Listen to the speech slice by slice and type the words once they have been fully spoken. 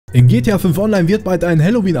In GTA 5 Online wird bald ein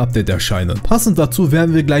Halloween-Update erscheinen. Passend dazu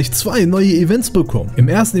werden wir gleich 2 neue Events bekommen. Im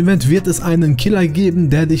ersten Event wird es einen Killer geben,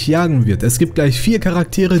 der dich jagen wird. Es gibt gleich 4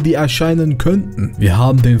 Charaktere, die erscheinen könnten. Wir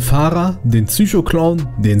haben den Fahrer, den Psycho-Clown,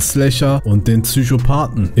 den Slasher und den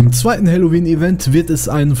Psychopathen. Im zweiten Halloween-Event wird es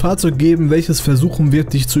ein Fahrzeug geben, welches versuchen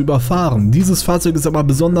wird, dich zu überfahren. Dieses Fahrzeug ist aber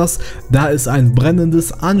besonders, da es ein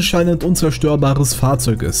brennendes, anscheinend unzerstörbares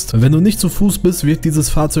Fahrzeug ist. Wenn du nicht zu Fuß bist, wird dieses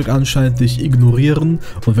Fahrzeug anscheinend dich ignorieren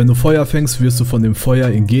und wenn du Feuer fängst, wirst du von dem Feuer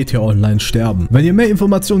in GTA Online sterben. Wenn ihr mehr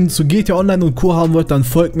Informationen zu GTA Online und Co. haben wollt, dann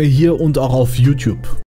folgt mir hier und auch auf YouTube.